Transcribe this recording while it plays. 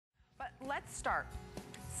Let's start.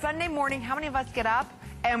 Sunday morning, how many of us get up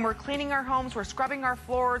and we're cleaning our homes, we're scrubbing our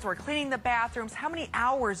floors, we're cleaning the bathrooms? How many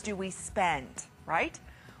hours do we spend, right?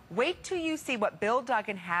 Wait till you see what Bill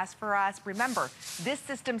Duggan has for us. Remember, this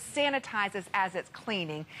system sanitizes as it's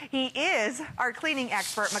cleaning. He is our cleaning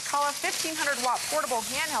expert, McCulloch 1500-watt portable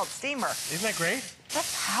handheld steamer. Isn't that great?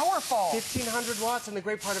 That's powerful. 1500 watts, and the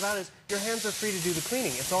great part about it is your hands are free to do the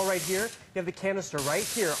cleaning. It's all right here. You have the canister right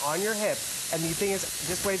here on your hip, and the thing is,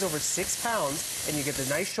 this weighs over 6 pounds, and you get the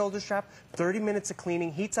nice shoulder strap. 30 minutes of cleaning,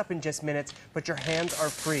 heats up in just minutes, but your hands are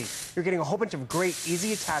free. You're getting a whole bunch of great,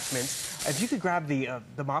 easy attachments. If you could grab the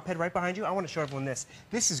mop head right behind you, I want to show everyone this.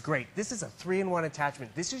 This is great. This is a 3-in-1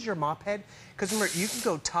 attachment. This is your mop head, because remember, you can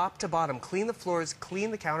go top to bottom, clean the floors,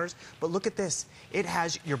 clean the counters, but look at this. It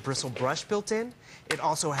has your bristle brush built in. It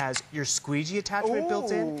also has your squeegee attachment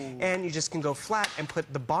built in, and you just can go flat and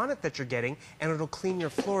put the bonnet that you're getting, and it'll clean your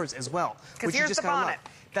floors as well. Because here's the bonnet.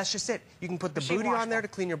 That's just it. You can put the booty on there to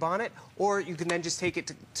clean your bonnet, or you can then just take it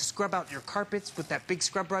to scrub out your carpets with that big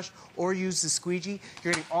scrub brush, or use the squeegee.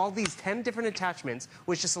 You're getting all these 10 different attachments,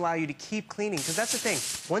 which just allow you to keep cleaning. Because that's the thing.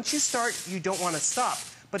 Once you start, you don't want to stop.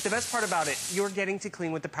 But the best part about it, you're getting to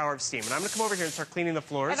clean with the power of steam. And I'm going to come over here and start cleaning the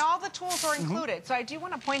floors. And all the tools are included. So I do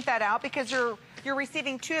want to point that out because you're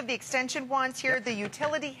receiving 2 of the extension ones here, the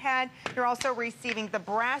utility head. You're also receiving the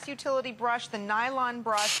brass utility brush, the nylon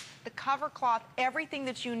brush, the cover cloth, everything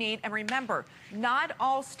that you need. And remember, not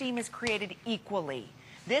all steam is created equally.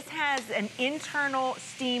 This has an internal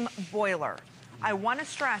steam boiler. I want to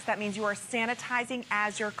stress that means you are sanitizing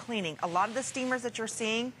as you're cleaning. A lot of the steamers that you're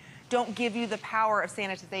seeing don't give you the power of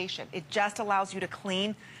sanitization. It just allows you to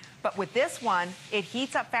clean. But with this one, it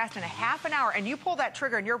heats up fast in a half an hour, and you pull that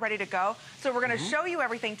trigger and you're ready to go. So we're going to show you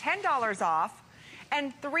everything, $10 off,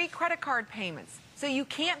 and 3 credit card payments. So you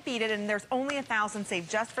can't beat it, and there's only $1,000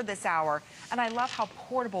 saved just for this hour. And I love how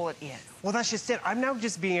portable it is. Well, that's just it. I'm now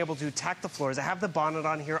just being able to attack the floors. I have the bonnet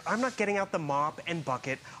on here. I'm not getting out the mop and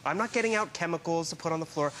bucket. I'm not getting out chemicals to put on the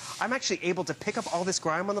floor. I'm actually able to pick up all this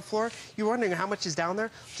grime on the floor. You're wondering how much is down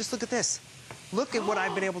there? Just look at this. Look at what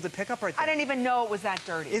I've been able to pick up right there. I didn't even know it was that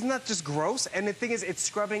dirty. Isn't that just gross? And the thing is, it's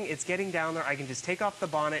scrubbing, it's getting down there. I can just take off the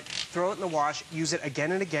bonnet, throw it in the wash, use it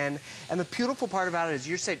again and again. And the beautiful part about it is,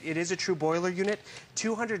 you said it is a true boiler unit.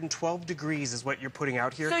 212 degrees is what you're putting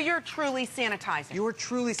out here. So you're truly sanitizing. You are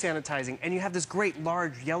truly sanitizing. And you have this great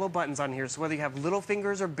large yellow buttons on here. So whether you have little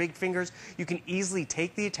fingers or big fingers, you can easily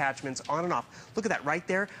take the attachments on and off. Look at that right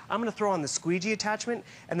there. I'm going to throw on the squeegee attachment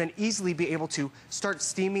and then easily be able to start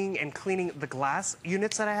steaming and cleaning the glass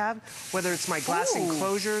units that I have, whether it's my glass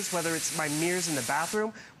enclosures, whether it's my mirrors in the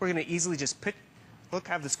bathroom. We're going to easily just pick, look,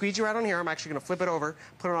 I have the squeegee right on here. I'm actually going to flip it over,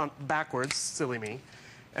 put it on backwards, silly me,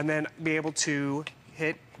 and then be able to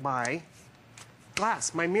hit my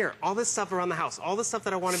glass, my mirror, all this stuff around the house, all the stuff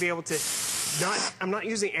that I want to be able to I'm not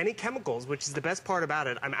using any chemicals, which is the best part about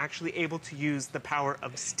it. I'm actually able to use the power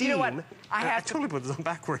of steam. You know what? I totally put this on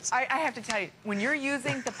backwards. I have to tell you, when you're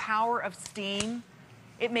using the power of steam,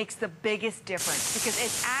 it makes the biggest difference because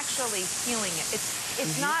it's actually healing it.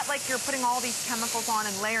 It's not like you're putting all these chemicals on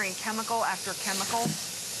and layering chemical after chemical.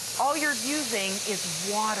 All you're using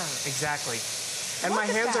is water. Exactly. And my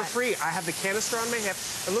hands are free. I have the canister on my hip,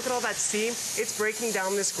 and look at all that steam. It's breaking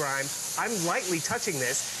down this grime. I'm lightly touching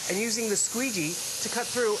this and using the squeegee to cut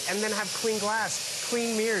through and then have clean glass,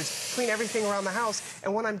 clean mirrors, clean everything around the house.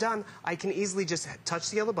 And when I'm done, I can easily just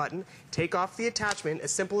touch the yellow button, take off the attachment,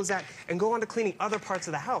 as simple as that, and go on to cleaning other parts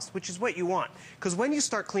of the house, which is what you want. Because when you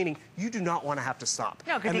start cleaning, you do not want to have to stop.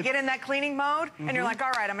 No, because you get in that cleaning mode, and you're like,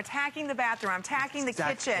 all right, I'm attacking the bathroom, I'm attacking the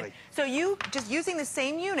kitchen. So you, just using the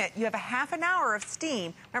same unit, you have a half an hour of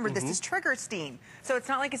steam. Remember, this is trigger steam. So it's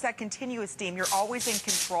not like it's that continuous steam. You're always in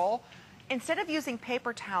control. Instead of using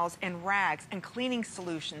paper towels and rags and cleaning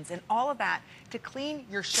solutions and all of that to clean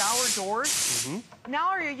your shower doors, now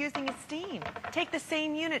all you're using is steam. Take the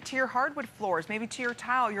same unit to your hardwood floors, maybe to your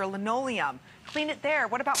tile, your linoleum. Clean it there.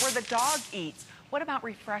 What about where the dog eats? What about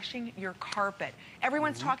refreshing your carpet?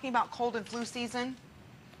 Everyone's talking about cold and flu season.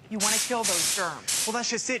 You want to kill those germs. Well, that's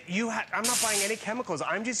just it. I'm not buying any chemicals.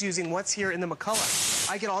 I'm just using what's here in the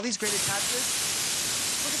McCulloch. I get all these great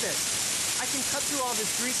attachments. Look at this. I can cut through all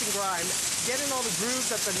this grease and grime, get in all the grooves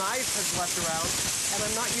that the knife has left around, and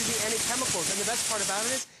I'm not using any chemicals. And the best part about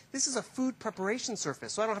it is, this is a food preparation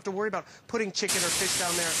surface, so I don't have to worry about putting chicken or fish down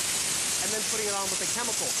there and then putting it on with a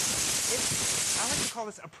chemical. I like to call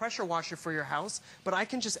this a pressure washer for your house, but I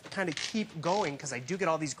can just kind of keep going because I do get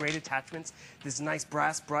all these great attachments. This nice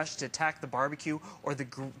brass brush to attack the barbecue or the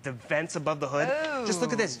vents above the hood. Ooh. Just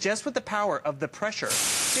look at this. Just with the power of the pressure,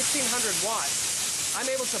 1,500 watts, I'm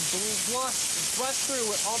able to brush through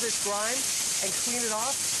with all this grime and clean it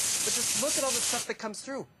off But just look at all the stuff that comes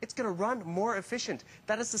through. It's going to run more efficient.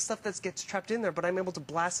 That is the stuff that gets trapped in there, but I'm able to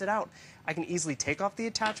blast it out. I can easily take off the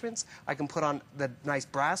attachments. I can put on the nice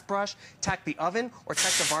brass brush, tack the oven, or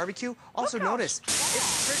tack the barbecue. Also notice,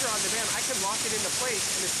 it's trigger on demand. I can lock it into place,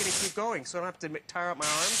 and it's going to keep going, so I don't have to tire up my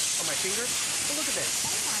arms or my fingers. But look at this.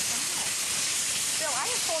 Oh, my gosh. Bill, I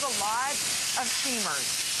have sold a lot of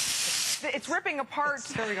steamers. It's ripping apart.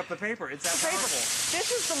 It's tearing up the paper. It's that powerful.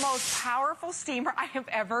 This is the most powerful steamer I have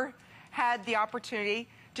ever had the opportunity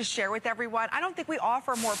to share with everyone. I don't think we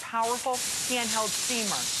offer a more powerful handheld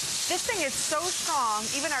steamer. This thing is so strong,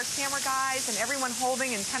 even our camera guys and everyone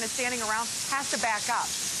holding and kind of standing around has to back up.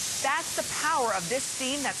 That's the power of this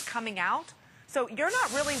steam that's coming out. So you're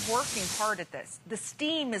not really working hard at this. The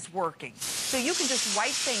steam is working. So you can just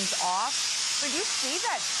wipe things off. So you see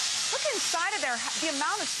that? Look inside of there, the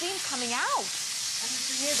amount of steam coming out. And the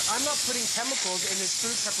thing is, I'm not putting chemicals in this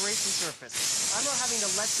food preparation surface. I'm not having to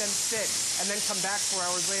let them sit and then come back 4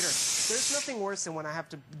 hours later. There's nothing worse than when I have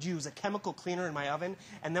to use a chemical cleaner in my oven,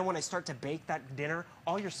 and then when I start to bake that dinner,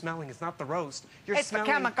 all you're smelling is not the roast. You're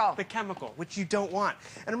smelling the chemical, which you don't want.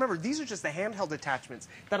 And remember, these are just the handheld attachments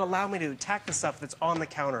that allow me to attack the stuff that's on the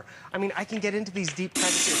counter. I mean, I can get into these deep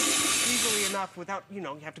crevices easily enough without, you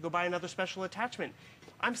have to go buy another special attachment.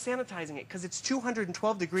 I'm sanitizing it because it's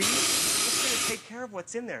 212 degrees. It's going to take care of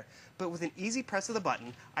what's in there. But with an easy press of the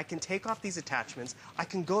button, I can take off these attachments. I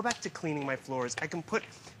can go back to cleaning my floors. I can put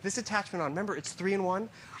this attachment on. Remember, it's 3-in-1.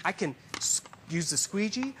 I can use the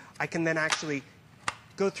squeegee. I can then actually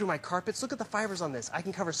go through my carpets. Look at the fibers on this. I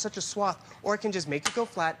can cover such a swath, or I can just make it go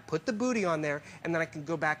flat, put the booty on there, and then I can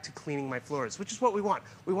go back to cleaning my floors, which is what we want.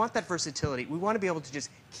 We want that versatility. We want to be able to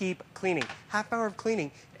just keep cleaning. Half hour of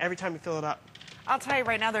cleaning every time you fill it up. I'll tell you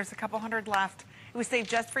right now, there's a couple hundred left. It was saved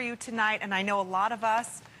just for you tonight, and I know a lot of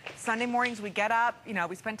us, Sunday mornings we get up,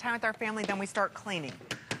 we spend time with our family, then we start cleaning.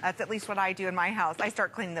 That's at least what I do in my house. I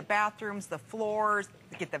start cleaning the bathrooms, the floors,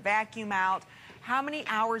 get the vacuum out. How many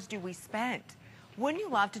hours do we spend? Wouldn't you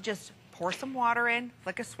love to just pour some water in,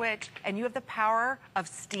 flick a switch, and you have the power of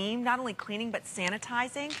steam, not only cleaning, but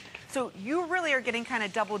sanitizing? So you really are getting kind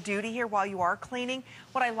of double duty here while you are cleaning.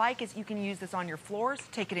 What I like is you can use this on your floors,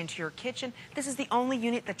 take it into your kitchen. This is the only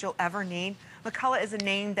unit that you'll ever need. McCulloch is a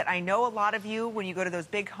name that I know a lot of you, when you go to those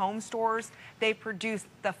big home stores, they produce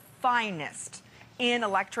the finest in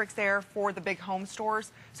electrics there for the big home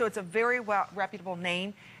stores. So it's a very reputable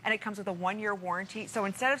name, and it comes with a 1-year warranty. So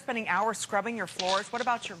instead of spending hours scrubbing your floors, what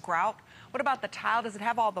about your grout? What about the tile? Does it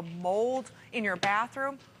have all the mold in your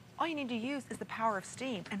bathroom? All you need to use is the power of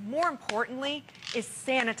steam. And more importantly, is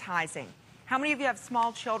sanitizing. How many of you have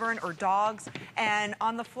small children or dogs, and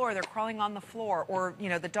on the floor, they're crawling on the floor, or,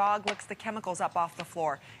 the dog licks the chemicals up off the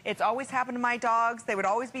floor? It's always happened to my dogs. They would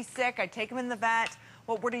always be sick. I'd take them in the vet.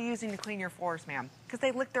 Well, what are you using to clean your floors, ma'am? Because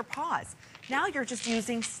they lick their paws. Now you're just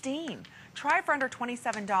using steam. Try it for under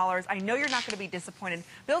 $27. I know you're not going to be disappointed.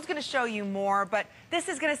 Bill's going to show you more, but this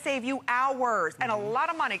is going to save you hours and a lot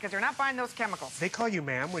of money because you're not buying those chemicals. They call you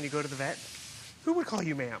ma'am when you go to the vet? Who would call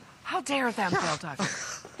you ma'am? How dare them, Bill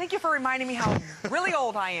Douglas. Thank you for reminding me how really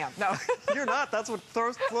old I am. No. You're not. That's what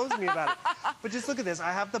throws me about it. But just look at this.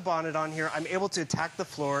 I have the bonnet on here. I'm able to attack the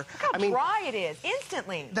floor. Look how dry it is,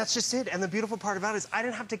 instantly. That's just it. And the beautiful part about it is I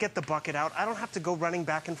didn't have to get the bucket out. I don't have to go running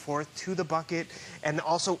back and forth to the bucket and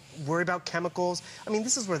also worry about chemicals. I mean,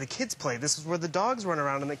 this is where the kids play. This is where the dogs run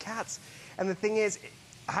around and the cats. And the thing is,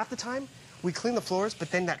 half the time, we clean the floors, but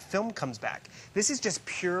then that film comes back. This is just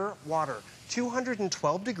pure water.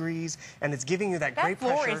 212 degrees, and it's giving you that great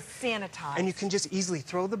pressure. That floor is sanitized. And you can just easily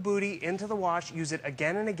throw the booty into the wash, use it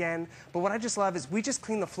again and again. But what I just love is we just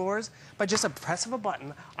clean the floors by just a press of a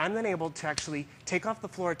button. I'm then able to actually take off the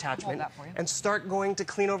floor attachment and start going to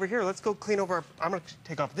clean over here. Let's go clean over. I'm going to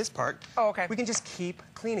take off this part. Oh, okay. We can just keep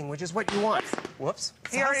cleaning, which is what you want. Whoops.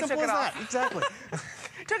 He already took it off. Exactly.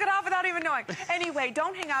 Took it off without even knowing. Anyway,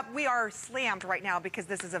 don't hang up. We are slammed right now because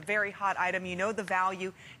this is a very hot item. You know the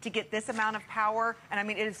value to get this amount of power. And I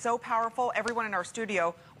mean, it is so powerful. Everyone in our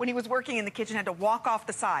studio, when he was working in the kitchen, had to walk off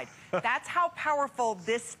the side. That's how powerful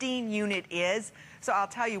this steam unit is. So I'll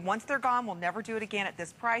tell you, once they're gone, we'll never do it again at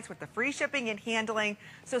this price with the free shipping and handling.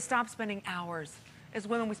 So stop spending hours. As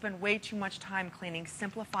women, we spend way too much time cleaning.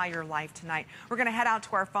 Simplify your life tonight. We're going to head out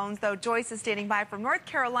to our phones, though. Joyce is standing by from North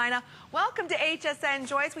Carolina. Welcome to HSN,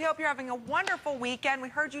 Joyce. We hope you're having a wonderful weekend. We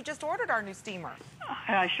heard you just ordered our new steamer.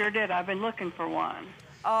 I sure did. I've been looking for one.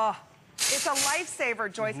 It's a lifesaver,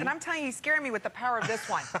 Joyce, and I'm telling you, you scare me with the power of this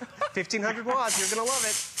one. 1,500 watts. You're going to love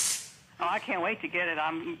it. Oh, I can't wait to get it.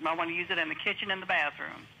 I want to use it in the kitchen and the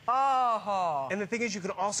bathroom. And the thing is, you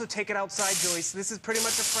can also take it outside, Joyce. This is pretty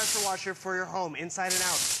much a pressure washer for your home, inside and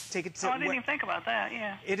out. take it to... Oh, I didn't even think about that,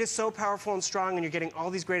 yeah. It is so powerful and strong, and you're getting all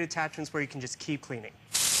these great attachments where you can just keep cleaning.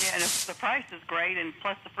 Yeah, and the price is great, and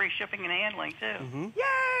plus the free shipping and handling, too.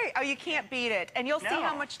 Yay! Oh, you can't beat it. And you'll see No.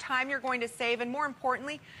 how much time you're going to save, and more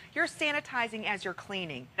importantly, you're sanitizing as you're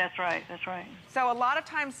cleaning. That's right, that's right. So a lot of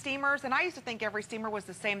times steamers, and I used to think every steamer was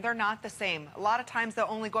the same, they're not the same. A lot of times they'll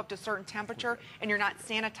only go up to a certain temperature and you're not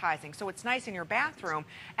sanitizing. So it's nice in your bathroom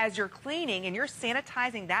as you're cleaning and you're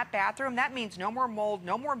sanitizing that bathroom. That means no more mold,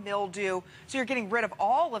 no more mildew. So you're getting rid of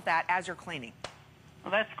all of that as you're cleaning.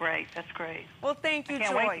 Well, that's great, that's great. Well, thank you, I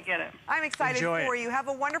can't Joyce. wait to get it. I'm excited Enjoy for it. you. Have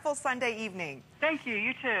a wonderful Sunday evening. Thank you,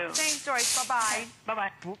 you too. Thanks, Joyce. Bye-bye.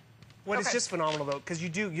 Bye-bye. What is Okay. just phenomenal, though, because you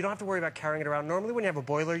don't have to worry about carrying it around. Normally, when you have a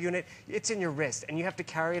boiler unit, it's in your wrist, and you have to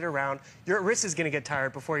carry it around. Your wrist is going to get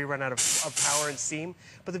tired before you run out of power and steam.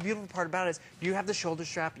 But the beautiful part about it is you have the shoulder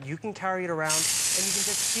strap, you can carry it around, and you can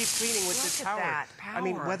just keep cleaning with this Look at power. that I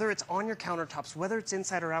mean, power. whether it's on your countertops, whether it's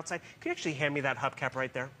inside or outside, can you actually hand me that hubcap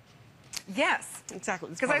right there? Yes. Exactly.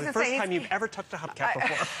 It's 'Cause I probably was the gonna first say, time you've ever touched a hubcap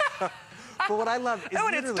before. But what I love is Oh,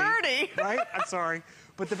 and it's literally... dirty. Right? I'm sorry.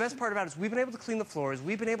 But the best part about it is we've been able to clean the floors.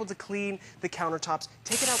 We've been able to clean the countertops.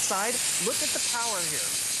 Take it outside. Look at the power here.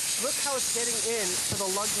 Look how it's getting in to the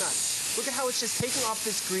lug nuts. Look at how it's just taking off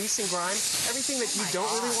this grease and grime. Everything that you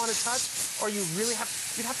don't really want to touch, or you'd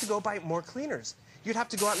have to go buy more cleaners. You'd have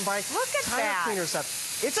to go out and buy Look at tire that. cleaner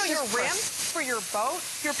stuff. It's So your just rims for your boat,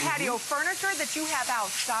 your patio furniture that you have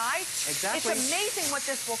outside. Exactly. It's amazing what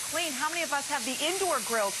this will clean. How many of us have the indoor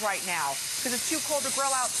grills right now because it's too cold to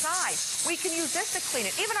grill outside? We can use this to clean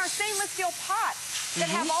it. Even our stainless steel pots that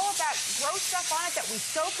have all of that gross stuff on it that we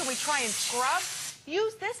soak and we try and scrub,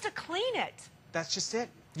 use this to clean it. That's just it.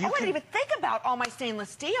 I wouldn't even think about all my stainless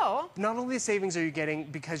steel. Not only the savings are you getting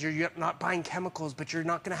because you're not buying chemicals, but you're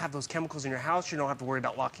not going to have those chemicals in your house. You don't have to worry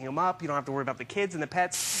about locking them up. You don't have to worry about the kids and the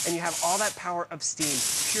pets. And you have all that power of steam.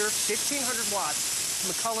 Pure 1,500 watts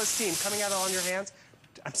McCulloch steam coming out on your hands.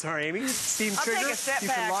 I'm sorry, Amy. Steam I'll trigger. take a step You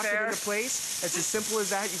back can lock there. it into place. It's as simple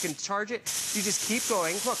as that. You can charge it. You just keep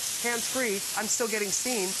going. Look, hands-free. I'm still getting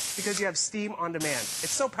steam because you have steam on demand.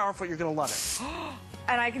 It's so powerful, you're going to love it.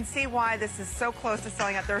 And I can see why this is so close to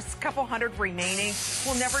selling out. There's a couple hundred remaining.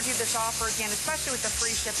 We'll never do this offer again, especially with the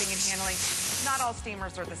free shipping and handling. Not all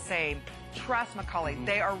steamers are the same. Trust McCulloch.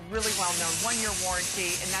 They are really well known. 1-year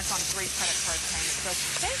warranty, and that's on 3 credit card payments. So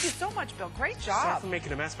thank you so much, Bill. Great Sorry job. for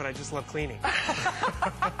making a mess, but I just love cleaning.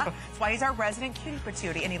 That's why he's our resident cutie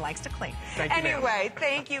patootie, and he likes to clean. Thank you, ma'am. Anyway,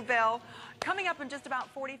 thank you, Bill. Coming up in just about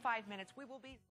 45 minutes, we will be...